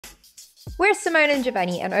We're Simone and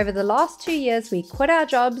Giovanni, and over the last 2 years we quit our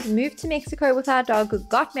jobs, moved to Mexico with our dog,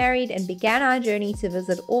 got married, and began our journey to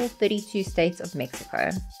visit all 32 states of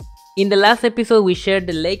Mexico. In the last episode, we shared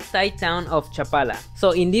the lakeside town of Chapala.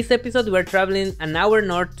 So in this episode, we're traveling an hour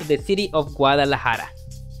north to the city of Guadalajara.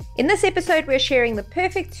 In this episode, we're sharing the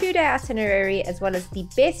perfect 2-day itinerary as well as the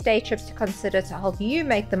best day trips to consider to help you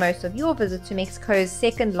make the most of your visit to Mexico's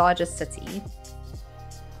second largest city.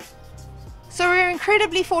 So we're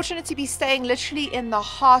incredibly fortunate to be staying literally in the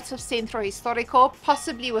heart of Centro Historico,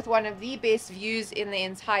 possibly with one of the best views in the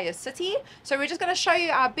entire city. So we're just going to show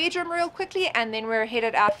you our bedroom real quickly, and then we're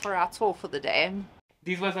headed out for our tour for the day.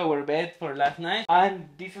 This was our bed for last night, and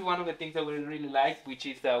this is one of the things that we really like, which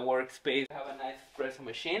is the workspace. We have a nice espresso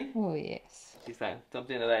machine. Oh yes. It's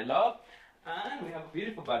something that I love. And we have a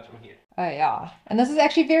beautiful bathroom here. Oh yeah. And this is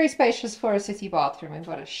actually very spacious for a city bathroom. We've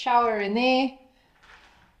got a shower in there.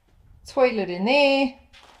 Toilet in there,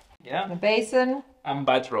 yeah, a basin, and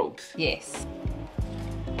bathrobes. Yes.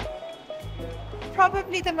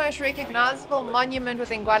 Probably the most recognizable monument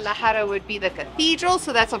within Guadalajara would be the cathedral,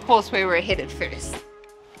 so that's of course where we're headed first.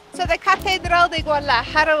 So the Catedral de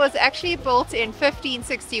Guadalajara was actually built in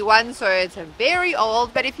 1561, so it's very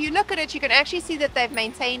old, but if you look at it, you can actually see that they've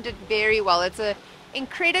maintained it very well. It's a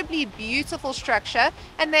incredibly beautiful structure,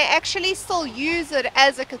 and they actually still use it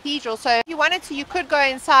as a cathedral, so if you wanted to, you could go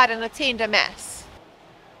inside and attend a mass.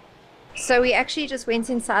 So we actually just went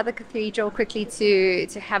inside the cathedral quickly to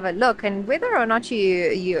have a look, and whether or not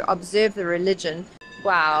you observe the religion,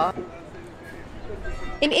 wow.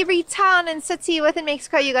 In every town and city within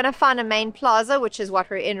Mexico, you're going to find a main plaza, which is what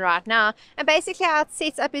we're in right now. And basically how it's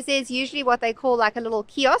set up is there's usually what they call like a little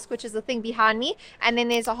kiosk, which is the thing behind me. And then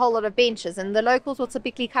there's a whole lot of benches. And the locals will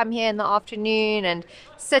typically come here in the afternoon and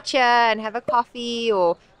sit here and have a coffee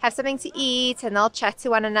or have something to eat, and they'll chat to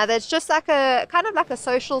one another. It's just like a kind of like a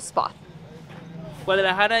social spot.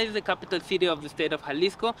 Guadalajara is the capital city of the state of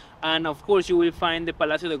Jalisco, and of course you will find the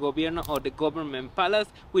Palacio de Gobierno, or the government palace,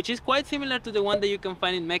 which is quite similar to the one that you can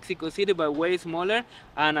find in Mexico City, but way smaller,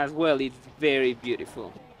 and as well it's very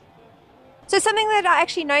beautiful. So something that I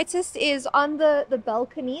actually noticed is on the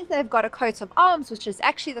balconies, they've got a coat of arms, which is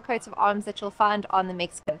actually the coat of arms that you'll find on the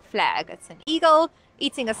Mexican flag. It's an eagle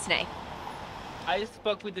eating a snake. I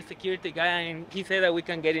spoke with the security guy and he said that we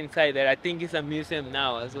can get inside there. I think it's a museum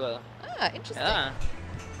now as well. Ah, interesting. Yeah.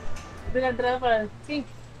 Sí.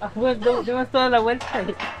 Demos toda la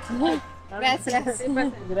vuelta. Gracias.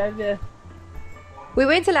 Gracias. We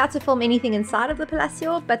weren't allowed to film anything inside of the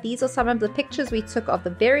Palacio, but these are some of the pictures we took of the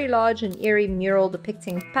very large and eerie mural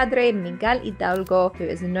depicting Padre Miguel Hidalgo, who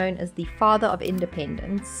is known as the Father of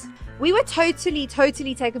Independence. We were totally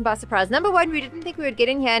taken by surprise. Number one, we didn't think we would get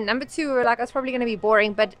in here. And number two, we were like, it's probably going to be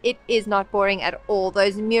boring, but it is not boring at all.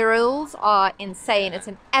 Those murals are insane. It's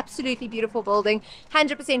an absolutely beautiful building,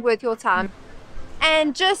 100% worth your time.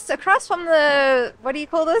 And just across from the, what do you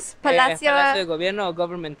call this? Palacio de Gobierno, or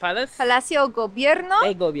government palace. Palacio Gobierno.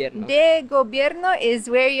 De Gobierno is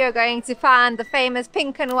where you're going to find the famous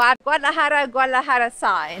pink and white Guadalajara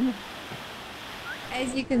sign.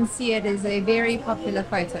 As you can see, it is a very popular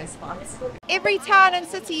photo spot. Every town and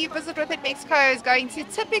city you visit within Mexico is going to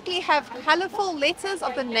typically have colorful letters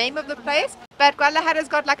of the name of the place, but Guadalajara's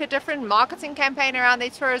got like a different marketing campaign around their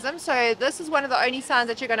tourism, so this is one of the only signs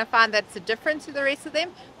that you're going to find that's different to the rest of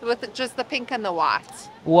them, with just the pink and the white.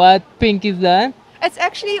 What pink is that? It's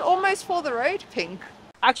actually almost for the road pink.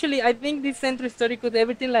 Actually, I think this Centro Historico is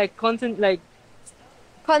everything like concentrated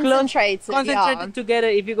together.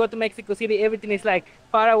 If you go to Mexico City, everything is like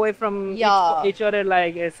far away from each other,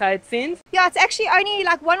 like sightseeing. Yeah, it's actually only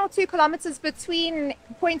like 1 or 2 kilometers between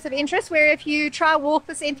points of interest, where if you try walk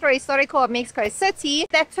the Centro Historico of Mexico City,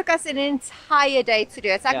 that took us an entire day to do.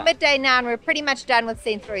 It's like midday now and we're pretty much done with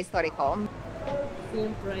Centro Historico.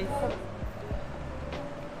 Same price.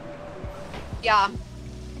 Yeah.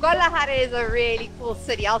 Guadalajara is a really cool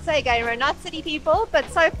city. I'll say again, we're not city people, but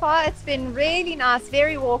so far it's been really nice,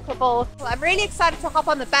 very walkable. I'm really excited to hop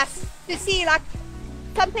on the bus to see like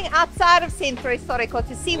something outside of Centro Historico,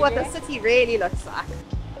 to see what the city really looks like.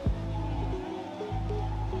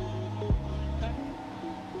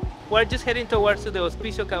 We're just heading towards the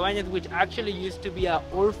Hospicio Cabañas, which actually used to be an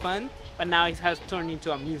orphan, but now it has turned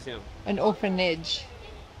into a museum. An orphanage.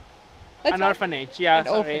 An orphanage, yeah,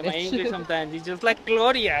 sorry, orphanage. my English sometimes is just like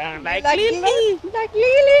Gloria, like Lily. Like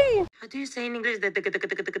Lily. How do you say in English?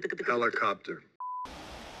 Helicopter.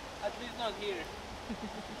 At least not here.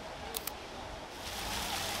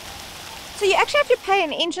 So you actually have to pay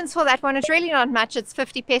an entrance for that one. It's really not much. It's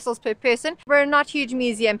 50 pesos per person. We're not huge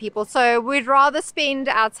museum people, so we'd rather spend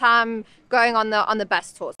our time going on the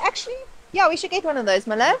bus tours. Actually, yeah, we should get one of those,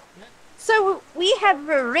 my love. So we have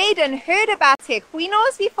read and heard about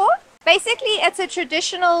tequinos before. Basically, it's a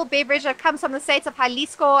traditional beverage that comes from the states of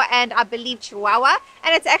Jalisco and I believe Chihuahua.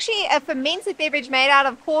 And it's actually a fermented beverage made out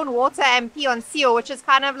of corn, water, and piloncillo, which is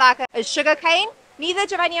kind of like a sugar cane. Neither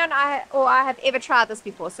Giovanni and I have ever tried this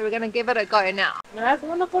before, so we're going to give it a go now. ¿Me das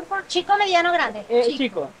uno, por favor? Chico, mediano, grande.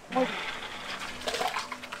 Chico.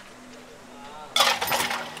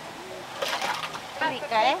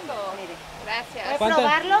 Rica, ¿eh? Gracias. ¿Puedes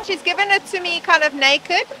probarlo? She's given it to me kind of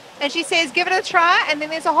naked, and she says give it a try, and then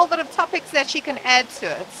there's a whole lot of topics that she can add to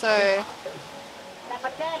it. So La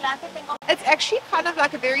parte de adelante tengo. it's actually kind of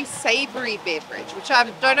like a very savory beverage, which I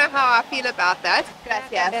don't know how I feel about that.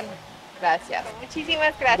 Gracias. Gracias.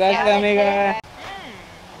 Muchísimas gracias. Gracias, amiga.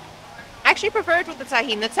 I actually prefer it with the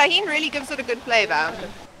tahini. The tahini really gives it a good flavor.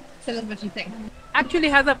 Tell us what you think. Actually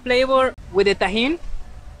has a flavor with the tajin.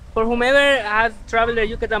 For whomever has traveled the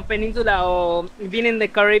Yucatan Peninsula or been in the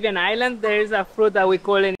Caribbean islands, there is a fruit that we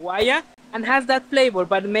call in guaya and has that flavor,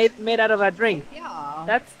 but made out of a drink. Yeah.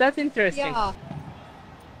 That's interesting. Yeah.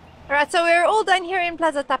 Alright, so we're all done here in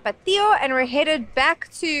Plaza Tapatio and we're headed back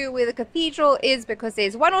to where the cathedral is because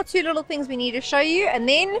there's one or two little things we need to show you and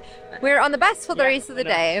then we're on the bus for the rest of the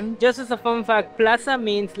day. Just as a fun fact, plaza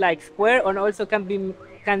means like square and also can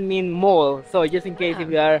mean mall. So just in case if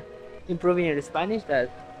you are improving your Spanish,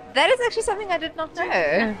 That is actually something I did not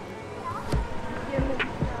know.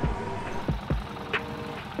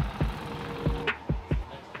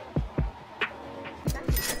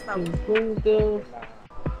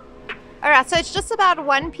 Alright, so it's just about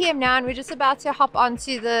 1 p.m. now and we're just about to hop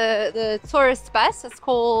onto the tourist bus. It's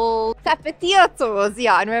called Tapatio Tours,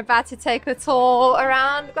 yeah, and we're about to take a tour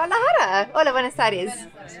around Guadalajara. Hola, buenas tardes.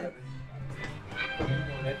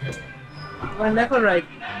 one left or right?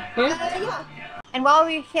 And while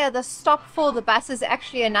we're here, the stop for the bus is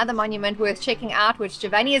actually another monument worth checking out, which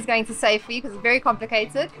Giovanni is going to say for you because it's very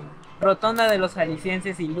complicated. Rotonda de los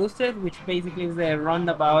Jaliscienses Ilustres, which basically is the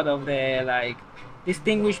roundabout of the like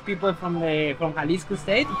distinguished people from Jalisco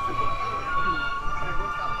state.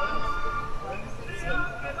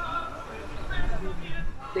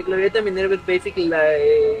 The Glorieta Minerva is basically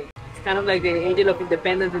like it's kind of like the Angel of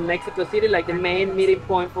Independence in Mexico City, like the main meeting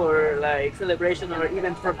point for like celebration or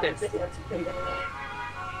even protest.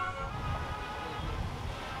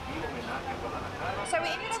 So we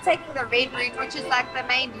ended up taking the red route, which is like the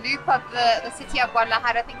main loop of the city of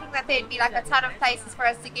Guadalajara, thinking that there'd be like a ton of places for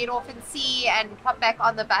us to get off and see and come back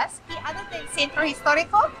on the bus. Other than Centro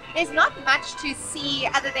Historico, there's not much to see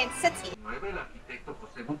other than city.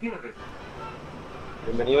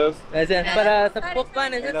 Bienvenidos. Gracias. Para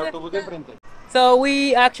Zapopan, ¿es El ese? autobús de enfrente. So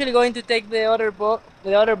we actually going to take the other bus.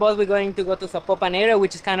 The other bus we're going to go to Zapopan area,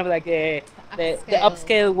 which is kind of like the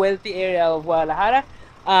upscale, wealthy area of Guadalajara.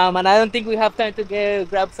 And I don't think we have time to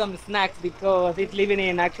grab some snacks because it's leaving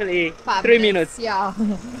in actually 3 minutes. Yeah.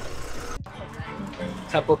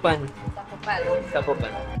 Zapopan.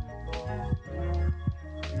 Zapopan.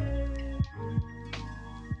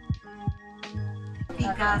 So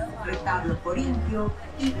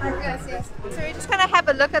we're just going to have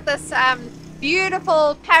a look at this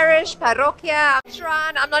beautiful parish, parroquia,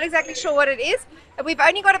 shrine. I'm not exactly sure what it is. We've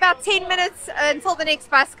only got about 10 minutes until the next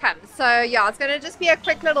bus comes. So yeah, it's going to just be a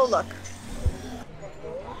quick little look.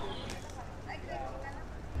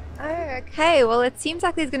 Okay, well it seems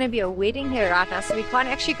like there's going to be a wedding here right now, so we can't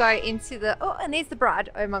actually go into the... Oh, and there's the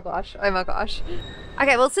bride. Oh my gosh, oh my gosh.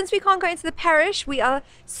 Okay, well since we can't go into the parish, we are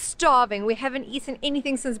starving. We haven't eaten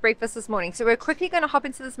anything since breakfast this morning, so we're quickly going to hop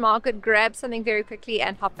into this market, grab something very quickly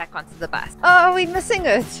and hop back onto the bus. Oh, we're missing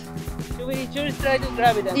it. Should we just try to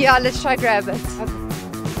grab it? Yeah, let's try grab it.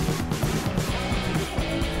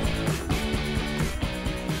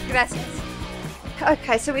 Gracias.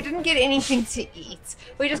 Okay, so we didn't get anything to eat.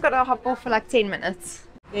 We just got to hop off for like 10 minutes.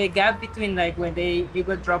 The gap between like when you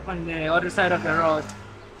got dropped on the other side of the road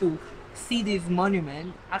to see this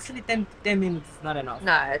monument, actually 10 minutes is not enough.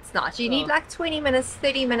 No, it's not. You need like 20 minutes,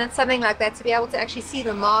 30 minutes, something like that to be able to actually see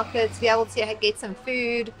the market, to be able to get some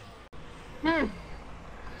food. It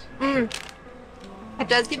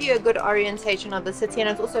does give you a good orientation of the city, and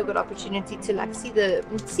it's also a good opportunity to like see the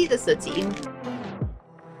city.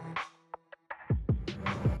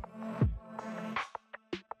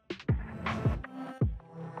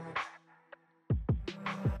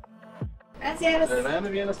 Gracias. De nada, muy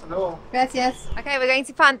bien, hasta luego. Gracias. Okay, we're going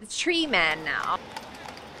to find the tree man now.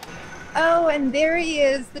 Oh, and there he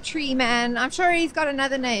is, the tree man. I'm sure he's got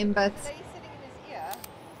another name, but... So he's sitting in his ear.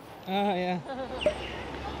 Oh yeah.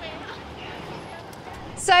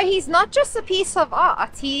 So he's not just a piece of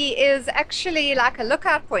art, he is actually like a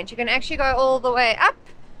lookout point. You can actually go all the way up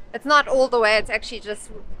It's not all the way, it's actually just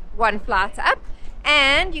one flight up.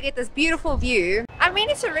 And you get this beautiful view. I mean,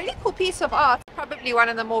 it's a really cool piece of art. Probably one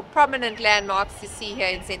of the more prominent landmarks to see here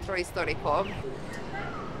in Centro Historico.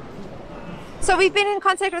 So we've been in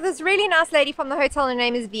contact with this really nice lady from the hotel. Her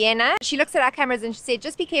name is Vienna. She looks at our cameras and she said,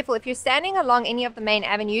 just be careful if you're standing along any of the main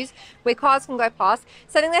avenues where cars can go past.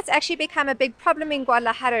 Something that's actually become a big problem in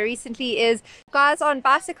Guadalajara recently is guys on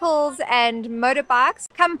bicycles and motorbikes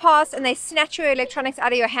come past and they snatch your electronics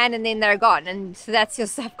out of your hand and then they're gone, and so that's your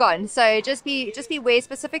stuff gone. So just beware,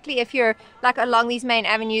 specifically if you're like along these main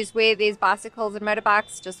avenues where there's bicycles and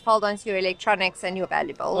motorbikes. Just hold on to your electronics and your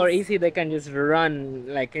valuables. Or easy, they can just run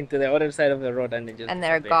like into the other side of the road and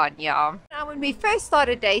they're gone. Yeah. Now, when we first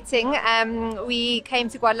started dating, we came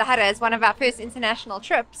to Guadalajara as one of our first international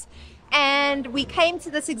trips, and we came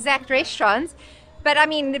to this exact restaurant. But I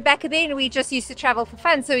mean, back then we just used to travel for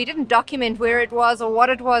fun, so we didn't document where it was or what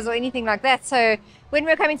it was or anything like that. So when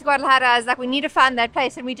we were coming to Guadalajara, I was like, we need to find that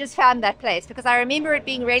place, and we just found that place because I remember it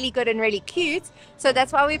being really good and really cute. So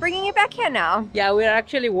that's why we're bringing it back here now. Yeah, we're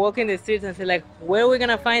actually walking the streets and say like, where are we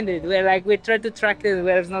gonna find it? We're like, we try to track it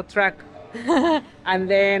where there's no track. And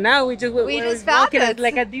then now we just found walking it.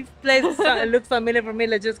 like at this place. It looks familiar for me.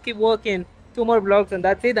 Let's just keep walking 2 more blocks and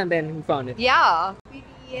that's it, and then we found it. Yeah.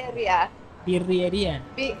 Birreria.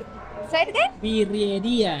 Say it again.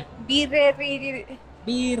 Birreria. Birreria.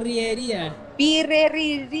 Birreria.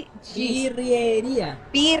 Birreria. Birreria.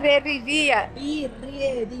 Birreria.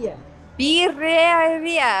 Birreria.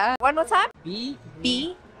 Birreria. One more time. B.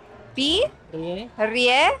 Ria.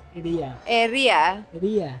 Ria. Ria.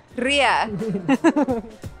 Ria. Ria.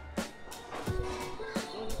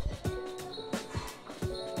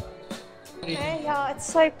 Okay, yeah,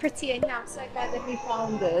 it's so pretty in here. I'm so glad that we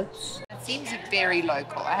found it. It seems very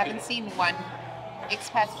local. I haven't seen one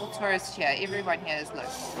expat or tourist here. Everyone here is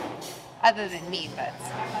local, other than me, but.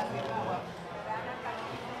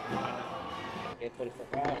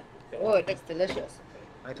 Oh, it looks delicious.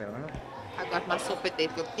 I got my sopa de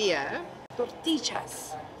tortilla.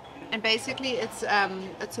 Tortillas. And basically it's a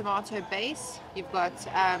tomato base. You've got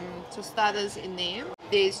tostadas in there.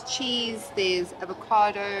 There's cheese, there's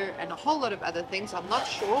avocado, and a whole lot of other things. I'm not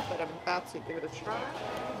sure, but I'm about to give it a try.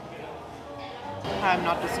 I'm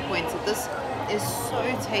not disappointed. This is so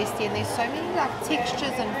tasty, and there's so many like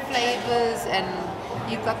textures and flavors, and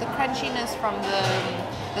you've got the crunchiness from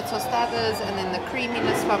the tostadas, and then the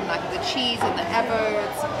creaminess from like the cheese and the avo.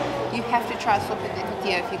 You have to try sopa de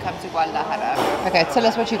tortilla if you come to Guadalajara. Okay, tell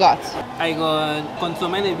us what you got. I got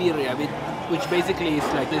consomé de birria, which basically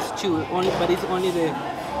is like this stew, but it's only the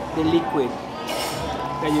liquid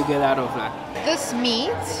that you get out of that. This meat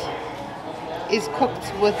is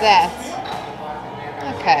cooked with that.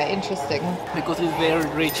 Okay, interesting. Because it's very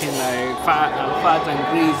rich in like fat and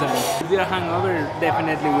grease, and if you're hungover,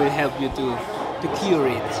 definitely will help you to cure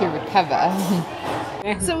it. To recover.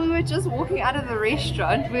 So we were just walking out of the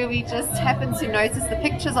restaurant where we just happened to notice the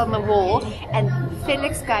pictures on the wall, and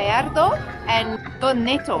Felix Gallardo and Don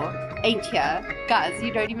Neto ate here. Guys,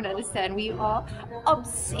 you don't even understand. We are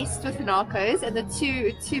obsessed with Narcos, and the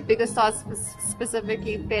two biggest stars,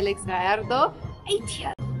 specifically Felix Gallardo, ate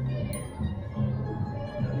here.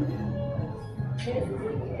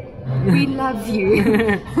 We love you.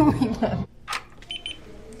 We love.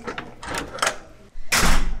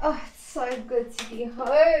 Oh, it's so good to be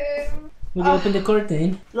home. Will you open the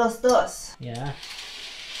curtain? Los dos. Yeah.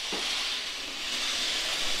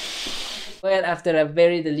 Well, after a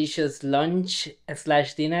very delicious lunch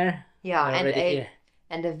 / dinner, Yeah,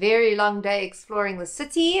 and a very long day exploring the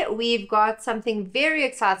city, we've got something very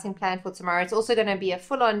exciting planned for tomorrow. It's also going to be a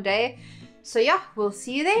full-on day. So yeah, we'll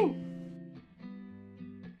see you then.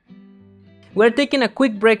 We're taking a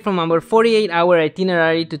quick break from our 48-hour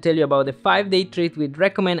itinerary to tell you about the 5-day trip we'd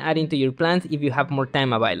recommend adding to your plans if you have more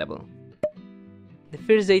time available. The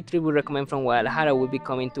first day trip we recommend from Guadalajara will be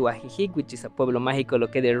coming to Ajijic, which is a pueblo mágico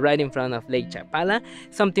located right in front of Lake Chapala.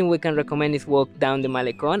 Something we can recommend is walk down the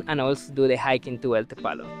Malecón and also do the hike into El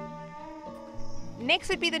Tepalo. Next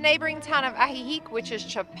would be the neighboring town of Ajijic, which is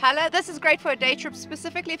Chapala. This is great for a day trip,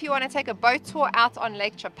 specifically if you want to take a boat tour out on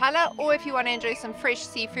Lake Chapala, or if you want to enjoy some fresh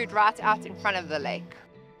seafood right out in front of the lake.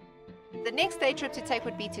 The next day trip to take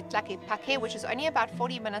would be to Tlaquepaque, which is only about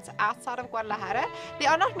 40 minutes outside of Guadalajara. There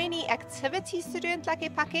are not many activities to do in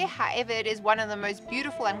Tlaquepaque, however it is one of the most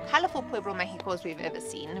beautiful and colorful pueblo Mexicos we've ever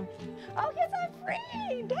seen. Oh, here's our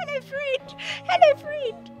friend! Hello, friend! Hello,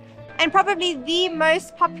 friend! And probably the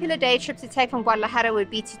most popular day trip to take from Guadalajara would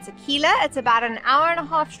be to Tequila. It's about an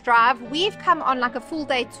hour-and-a-half drive. We've come on like a full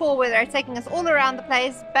day tour where they're taking us all around the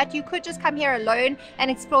place, but you could just come here alone and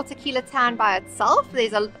explore Tequila town by itself.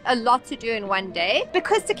 There's a lot to do in one day.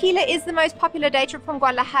 Because Tequila is the most popular day trip from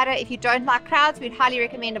Guadalajara, if you don't like crowds, we'd highly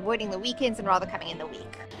recommend avoiding the weekends and rather coming in the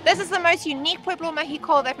week. This is the most unique Pueblo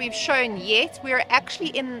Mágico that we've shown yet. We're actually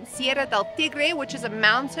in Sierra del Tigre, which is a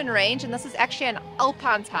mountain range, and this is actually an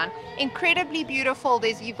alpine town. Incredibly beautiful.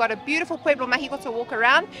 You've got a beautiful Pueblo Mágico to walk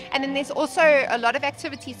around, and then there's also a lot of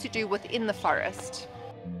activities to do within the forest.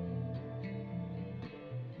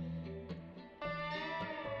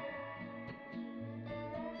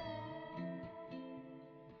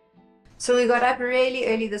 So we got up really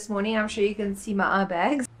early this morning. I'm sure you can see my eye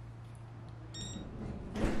bags.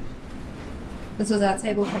 This was our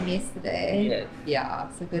table from yesterday. Yes. Yeah,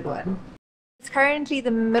 it's a good one. It's currently the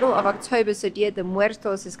middle of October, so Dia de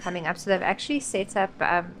Muertos is coming up. So they've actually set up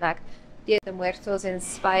like Dia de Muertos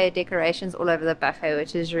inspired decorations all over the buffet,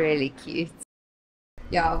 which is really cute.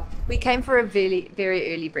 Yeah, we came for a very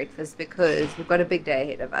early breakfast because we've got a big day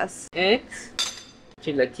ahead of us. Eggs,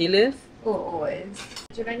 chilaquiles, Always.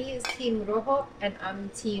 Giovanni is Team Rojo and I'm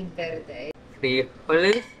Team Verde.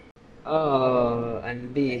 frijoles,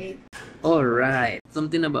 and beef. Alright,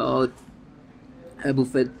 something about a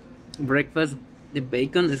buffet breakfast, the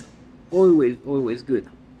bacon is always good.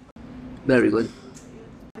 Very good.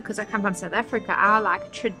 Because I come from South Africa, our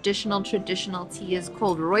like traditional tea is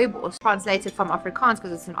called rooibos. Translated from Afrikaans,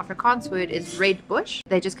 because it's an Afrikaans word, is red bush.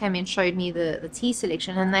 They just came and showed me the tea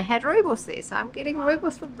selection and they had rooibos there, so I'm getting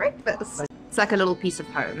rooibos for breakfast. It's like a little piece of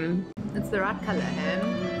home. It's the right color,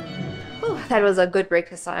 Ooh, that was a good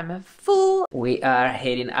breakfast. I'm full. We are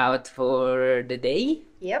heading out for the day.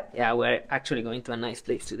 Yep. Yeah, we're actually going to a nice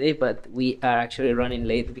place today, but we are actually running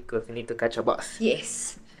late because we need to catch a bus.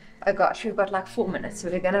 Yes. Oh gosh, we've got like 4 minutes,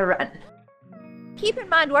 so we're gonna run. Keep in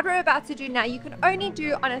mind what we're about to do now, you can only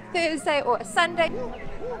do on a Thursday or a Sunday.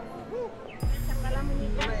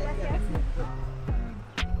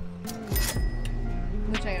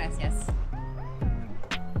 Muchas gracias.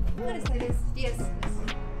 Yes.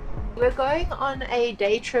 We're going on a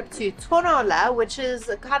day trip to Tonala, which is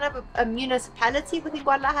a kind of a municipality within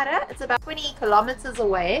Guadalajara. It's about 20 kilometers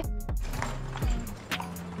away.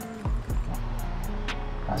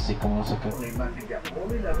 So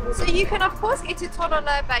you can of course get to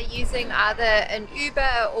Tonala by using either an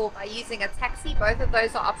Uber or by using a taxi. Both of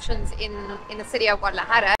those are options in the city of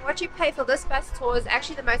Guadalajara. What you pay for this bus tour is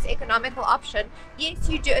actually the most economical option. Yes,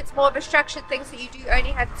 you do. It's more of a structured thing, so you do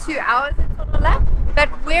only have 2 hours in Tonala. But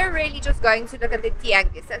we're really just going to look at the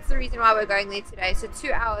tianguis. That's the reason why we're going there today. So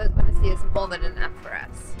 2 hours honestly is more than enough for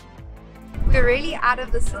us. We're really out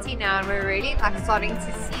of the city now and we're really like starting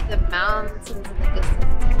to see the mountains in the distance.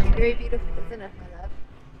 It's actually very beautiful, isn't it, my love?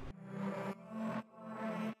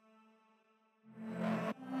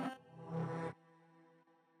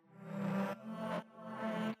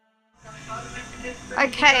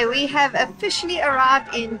 Okay, we have officially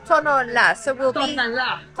arrived in Tonala. So we'll be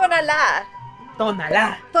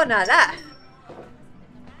Tonala.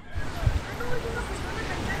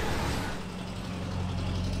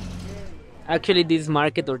 Actually, this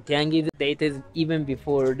market or tianguis dated even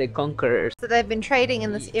before the conquerors. So they've been trading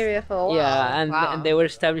in this area for a while. Yeah, and, wow. and they were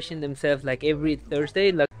establishing themselves like every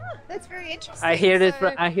Thursday. Like, that's very interesting. I heard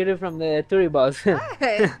it from the tour bus. Oh.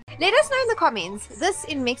 Let us know in the comments. This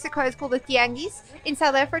in Mexico is called a tianguis. In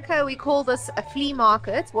South Africa, we call this a flea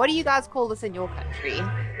market. What do you guys call this in your country?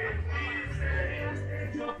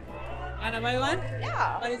 And buy one?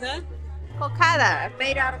 Yeah. What is that? Cocada,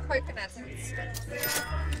 made out of coconuts.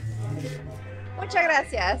 Muchas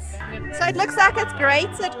gracias. So it looks like it's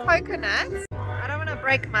grated coconuts. I don't want to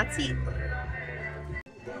break my teeth.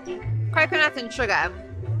 Coconut and sugar.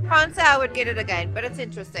 Can't say I would get it again, but it's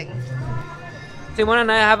interesting. Simon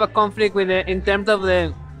and I have a conflict with it in terms of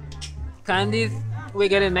the candies we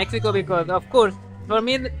get in Mexico because, of course, for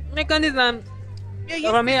me, the candies I'm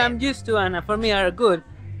used to and for me are good.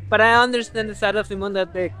 But I understand the side of Simon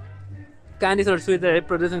that the candies or sweets that they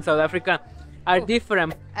produce in South Africa are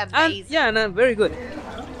different. Amazing. And, yeah, very good.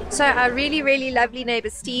 So our really lovely neighbor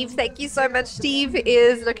Steve, thank you so much, Steve,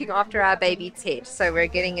 is looking after our baby Ted. So we're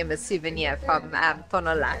getting him a souvenir from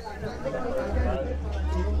Tonala.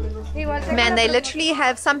 Man, they literally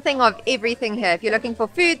have something of everything here. If you're looking for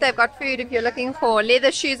food, they've got food. If you're looking for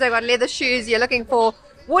leather shoes, they've got leather shoes. You're looking for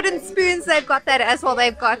wooden spoons, they've got that as well.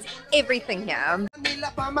 They've got everything here.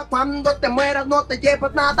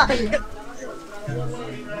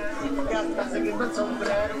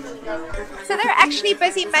 So they're actually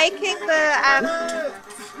busy making the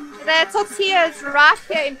The tortilla is right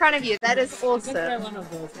here in front of you. That is awesome. One of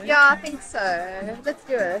those, right? Yeah, I think so. Let's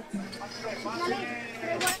do it.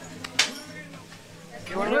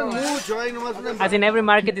 As in every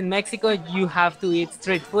market in Mexico, you have to eat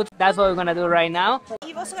street food. That's what we're gonna do right now.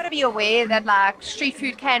 You've also got to be aware that like street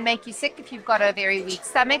food can make you sick if you've got a very weak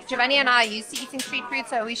stomach. Giovanni and I are used to eating street food,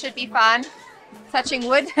 so we should be fine. Touching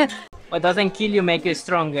wood. What doesn't kill you make you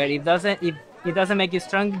stronger. If it doesn't make you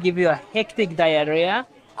strong, give you a hectic diarrhea.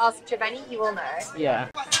 Ask Giovanni, he will know. Yeah.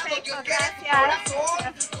 Okay,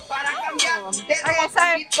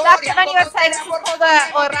 so like Giovanni was saying, this is called a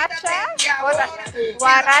huarache,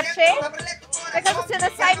 because it's in the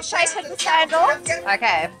same shape as the sandal.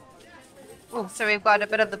 Okay. Ooh, so we've got a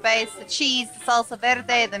bit of the base, the cheese, the salsa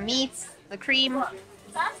verde, the meat, the cream.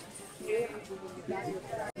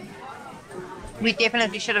 We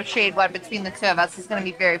definitely should have shared one between the two of us. It's going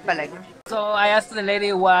to be very filling. So I asked the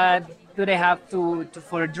lady what do they have to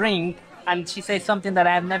for a drink, and she says something that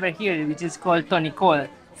I have never heard, which is called tonicol.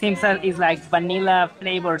 Seems that it's like vanilla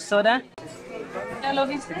flavored soda. I love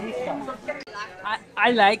it.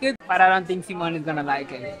 I like it, but I don't think Simone is gonna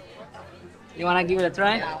like it. You wanna give it a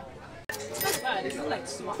try? Yeah.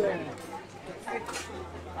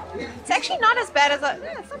 It's actually not as bad as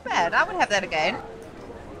it's not bad. I would have that again.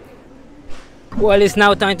 Well, it's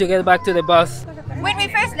now time to get back to the bus. When we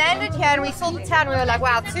first landed here and we saw the town, we were like,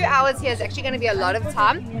 wow, 2 hours here is actually going to be a lot of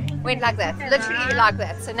time. Went like that, literally like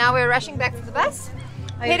that. So now we're rushing back to the bus,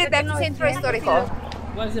 headed back to Centro Historico.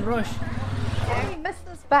 What's the rush? If we miss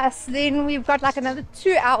this bus, then we've got like another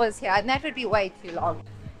 2 hours here, and that would be way too long.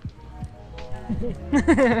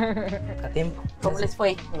 ¿Cómo les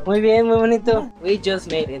fue? Muy bien, muy bonito. We just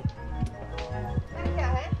made it.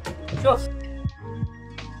 Sure.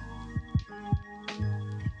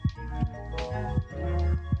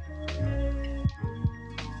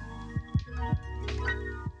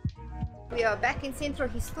 We are back in Centro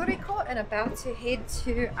Historico and about to head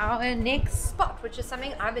to our next spot, which is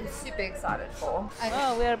something I've been super excited for.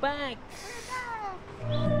 Oh, we are back.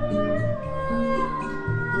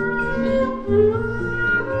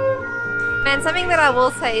 Man, something that I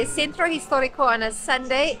will say is Centro Historico on a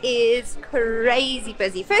Sunday is crazy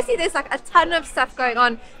busy. Firstly, there's like a ton of stuff going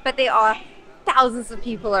on, but there are thousands of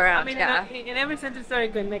people around here. In every Centro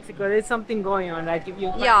Historico in Mexico, there's something going on. Like if you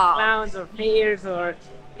find Yeah. clowns or fairs or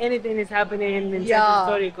anything is happening in Centro Yeah.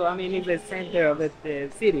 Historico, I mean, it's the center of the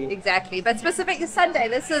city. Exactly, but specifically Sunday,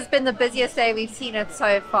 this has been the busiest day we've seen it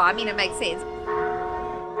so far. I mean, it makes sense.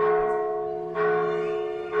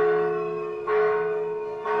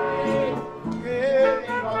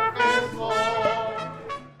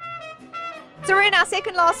 So we're in our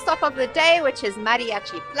second last stop of the day, which is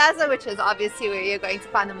Mariachi Plaza, which is obviously where you're going to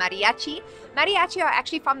find the mariachi. Mariachi are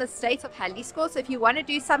actually from the state of Jalisco, so if you want to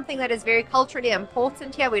do something that is very culturally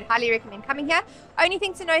important here, we'd highly recommend coming here. Only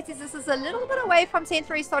thing to note is this is a little bit away from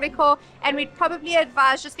Centro Historico, and we'd probably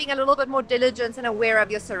advise just being a little bit more diligent and aware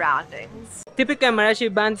of your surroundings. Typically, a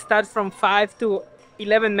mariachi band starts from 5 to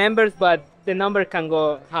 11 members, but the number can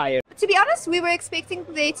go higher. To be honest, we were expecting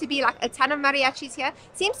there to be like a ton of mariachis here.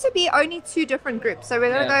 Seems to be only 2 different groups, so we're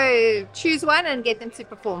going to go choose one and get them to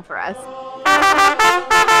perform for us.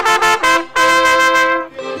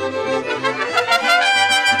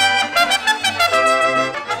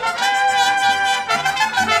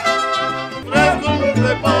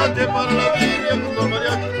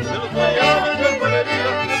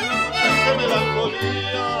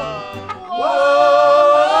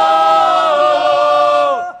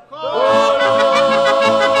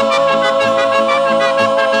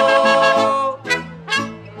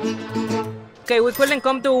 Okay, we couldn't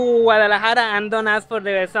come to Guadalajara and don't ask for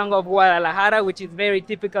the song of Guadalajara, which is very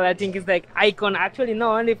typical. I think it's like icon, actually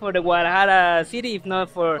not only for the Guadalajara city, if not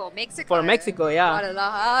for Mexico, yeah.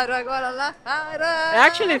 Guadalajara, Guadalajara. They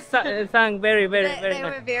actually sang very They nice.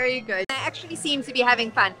 were very good. They actually seem to be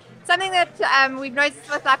having fun. Something that we've noticed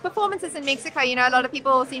with like performances in Mexico, you know, a lot of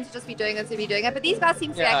people seem to just be doing it to be doing it, but these guys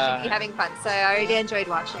seem to actually be having fun. So I really enjoyed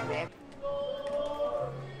watching them.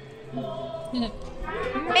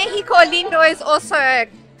 Mexico Lindo is also a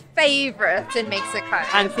favorite in Mexico.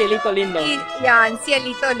 And Cielito Lindo. Yeah, and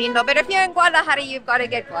Cielito Lindo. But if you're in Guadalajara, you've got to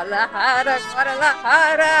get Guadalajara,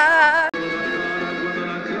 Guadalajara.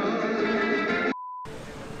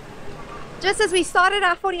 Just as we started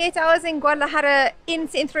our 48 hours in Guadalajara in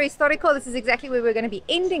Centro Historico, this is exactly where we're going to be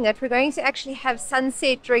ending it. We're going to actually have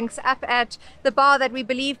sunset drinks up at the bar that we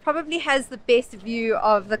believe probably has the best view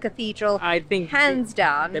of the cathedral. I think hands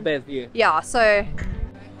down. the best view. Yeah, so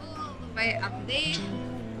all the way up there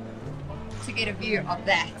to get a view of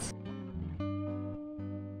that.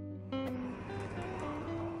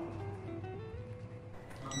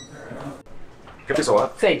 ¿Qué piso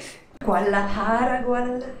va? 6. Guadalajara,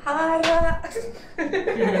 Guadalajara.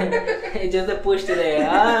 Just a push to the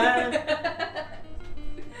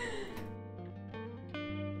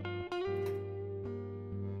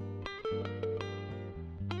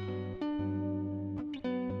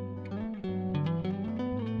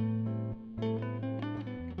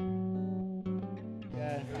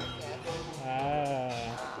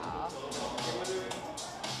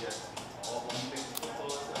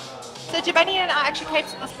So Giovanni and I actually came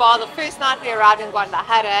to this bar the first night we arrived in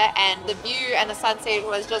Guadalajara, and the view and the sunset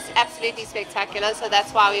was just absolutely spectacular, so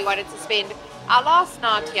that's why we wanted to spend our last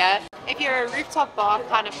night here. If you're a rooftop bar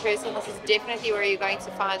kind of person, this is definitely where you're going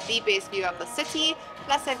to find the best view of the city.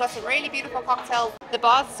 Plus they've got some really beautiful cocktails. The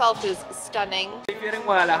bar itself is stunning. If you're in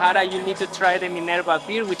Guadalajara, you need to try the Minerva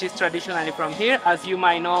beer, which is traditionally from here. As you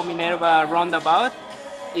might know, Minerva Roundabout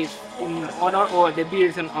is in honor, or the beer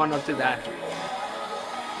is in honor to that.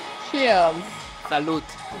 Cheers. Salud.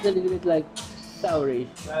 It's a little bit like sourish.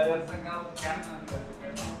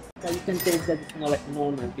 So you can taste that it's not like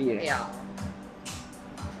normal beer. Yeah.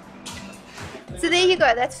 So there you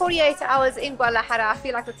go, that's 48 hours in Guadalajara. I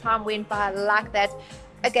feel like the time went by like that.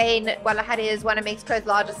 Again, Guadalajara is one of Mexico's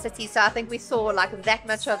largest cities, so I think we saw like that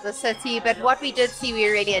much of the city, but what we did see we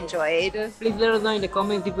really enjoyed. Please let us know in the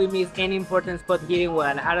comments if we missed any important spot here in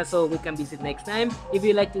Guadalajara so we can visit next time. If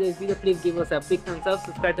you liked today's video, please give us a big thumbs up,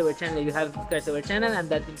 subscribe to our channel if you haven't subscribed to our channel, and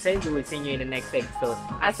that being said, we will see you in the next episode.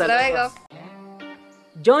 Hasta luego.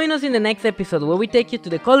 Join us in the next episode where we take you to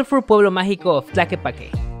the colorful Pueblo Mágico of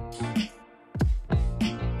Tlaquepaque.